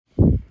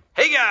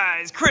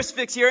guys, Chris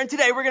Fix here, and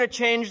today we're gonna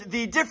change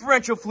the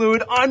differential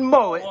fluid on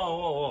Mullet.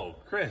 Whoa.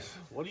 Chris,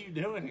 what are you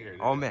doing here,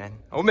 dude? Oh man.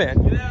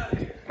 Get out of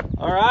here.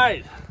 All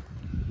right.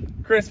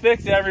 Chris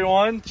Fix,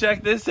 everyone.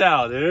 Check this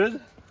out,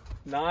 dude.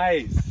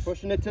 Nice.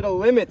 Pushing it to the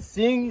limit,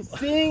 seeing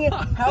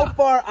how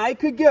far I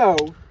could go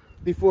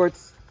before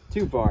it's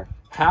too far.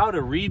 How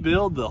to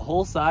rebuild the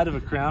whole side of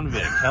a Crown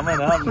Vic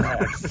coming up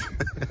next.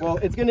 Well,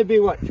 it's gonna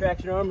be what,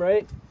 traction arm,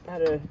 right? How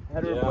to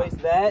replace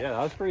that? Yeah, that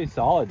was pretty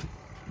solid.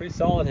 Pretty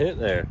solid hit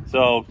there.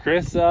 So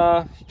Chris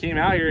came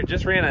out here,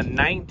 just ran a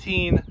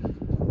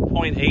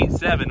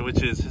 19.87,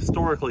 which is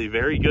historically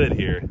very good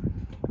here.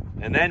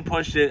 And then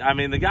pushed it. I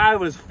mean, the guy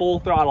was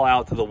full throttle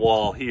out to the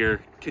wall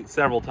here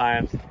several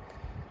times.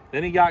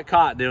 Then he got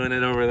caught doing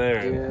it over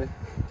there. Yeah.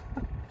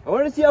 I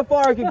wanted to see how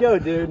far I could go,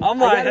 dude. I'm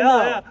like,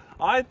 hell yeah.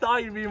 I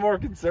thought you'd be more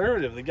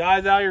conservative. The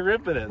guy's out here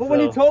ripping it. But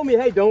when you told me,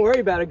 hey, don't worry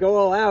about it, go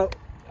all out,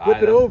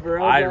 flip it over.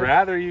 I'd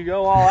rather you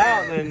go all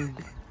out than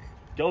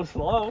go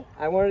slow.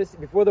 I wanted to see,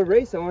 before the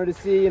race, I wanted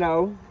to see, you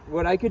know,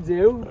 what I could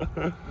do,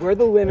 where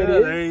the limit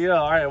is. There you go.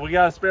 All right, we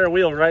got a spare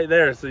wheel right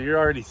there, so you're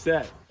already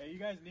set. Hey, you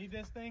guys need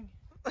this thing?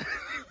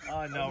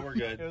 No, we're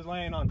good. It was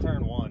laying on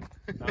turn 1.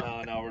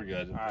 No, we're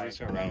good. All right, we're just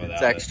gonna run with that.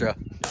 It's extra.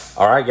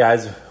 All right,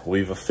 guys,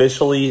 we've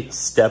officially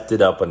stepped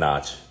it up a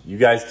notch. You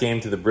guys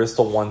came to the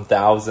Bristol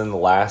 1000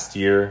 last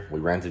year. We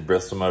rented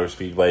Bristol Motor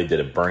Speedway,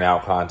 did a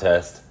burnout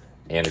contest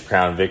and a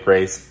Crown Vic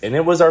race, and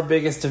it was our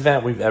biggest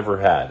event we've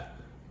ever had.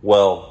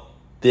 Well,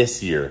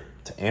 this year,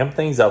 to amp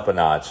things up a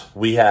notch,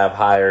 we have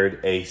hired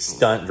a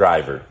stunt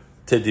driver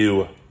to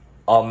do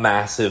a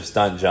massive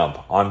stunt jump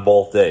on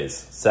both days,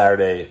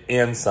 Saturday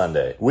and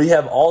Sunday. We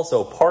have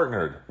also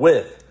partnered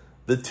with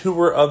the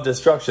Tour of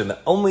Destruction, the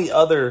only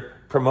other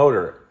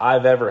promoter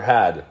I've ever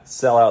had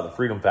sell out the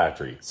Freedom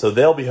Factory. So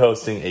they'll be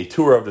hosting a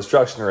Tour of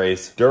Destruction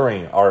race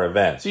during our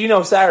event. So you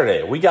know,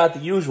 Saturday, we got the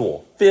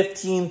usual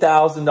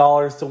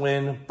 $15,000 to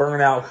win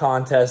burnout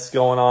contests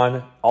going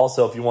on.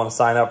 Also, if you want to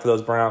sign up for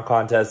those burnout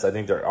contests, I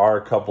think there are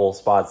a couple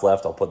spots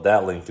left. I'll put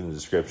that link in the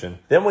description.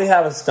 Then we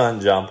have a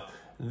stunt jump.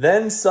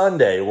 Then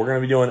Sunday, we're going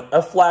to be doing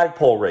a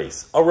flagpole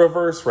race, a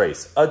reverse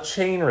race, a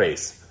chain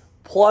race,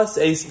 plus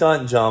a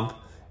stunt jump,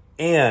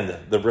 and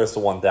the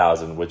Bristol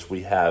 1000, which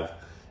we have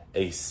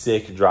a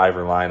sick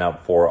driver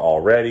lineup for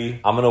already.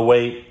 I'm going to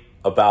wait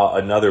about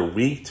another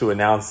week to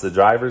announce the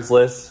drivers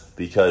list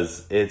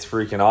because it's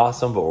freaking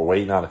awesome, but we're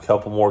waiting on a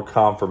couple more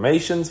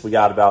confirmations. We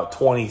got about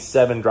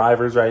 27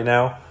 drivers right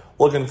now,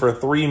 looking for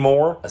 3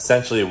 more.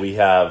 Essentially, we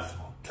have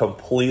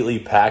completely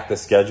packed the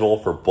schedule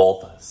for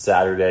both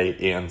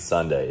Saturday and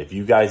Sunday. If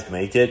you guys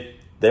make it,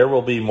 there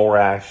will be more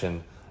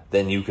action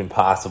than you can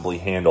possibly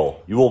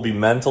handle. You will be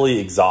mentally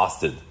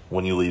exhausted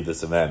when you leave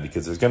this event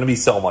because there's going to be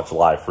so much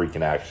live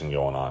freaking action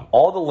going on.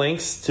 All the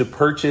links to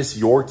purchase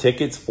your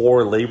tickets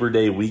for Labor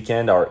Day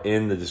weekend are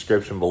in the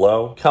description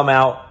below. Come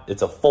out.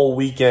 It's a full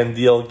weekend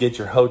deal. Get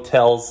your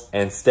hotels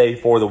and stay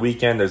for the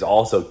weekend. There's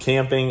also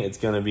camping. It's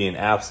going to be an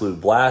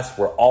absolute blast.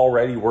 We're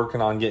already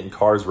working on getting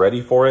cars ready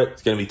for it.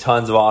 It's going to be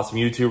tons of awesome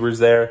YouTubers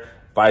there.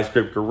 Vice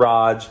Grip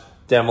Garage,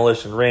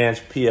 Demolition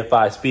Ranch,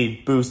 PFI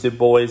Speed, Boosted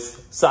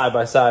Boys, Side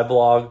by Side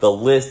Blog. The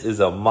list is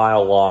a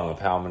mile long of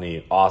how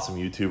many awesome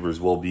YouTubers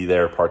will be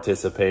there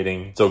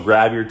participating. So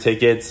grab your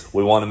tickets.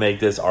 We want to make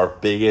this our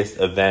biggest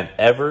event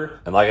ever.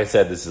 And like I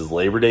said, this is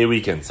Labor Day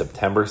weekend,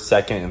 September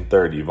 2nd and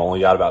 3rd. You've only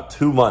got about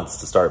 2 months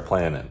to start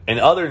planning. In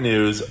other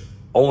news,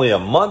 only a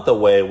month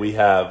away, we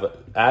have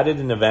added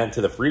an event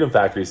to the Freedom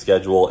Factory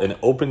schedule, an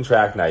open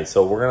track night.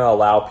 So we're going to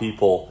allow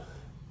people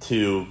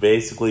to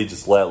basically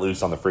just let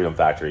loose on the Freedom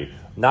Factory.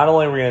 Not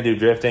only are we going to do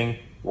drifting,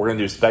 we're going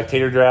to do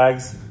spectator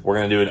drags. We're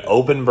going to do an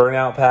open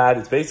burnout pad.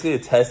 It's basically a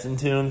test and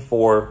tune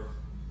for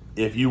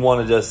if you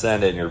want to just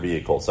send it in your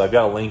vehicle. So I've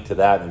got a link to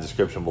that in the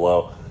description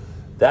below.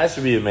 That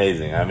should be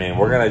amazing. I mean,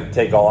 we're going to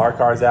take all our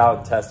cars out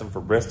and test them for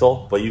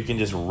Bristol, but you can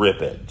just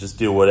rip it. Just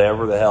do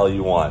whatever the hell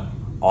you want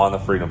on the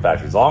Freedom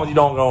Factory, as long as you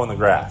don't go in the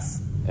grass.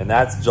 And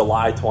that's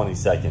July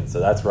 22nd, so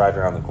that's right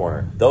around the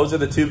corner. Those are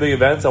the 2 big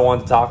events I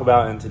wanted to talk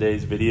about in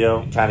today's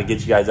video, kind of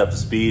get you guys up to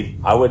speed.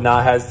 I would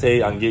not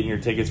hesitate on getting your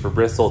tickets for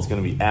Bristol. It's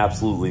going to be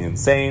absolutely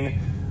insane.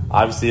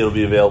 Obviously, it'll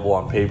be available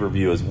on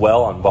pay-per-view as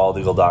well on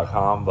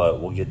baldeagle.com,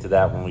 but we'll get to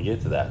that when we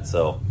get to that.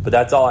 But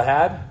that's all I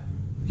had.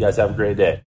 You guys have a great day.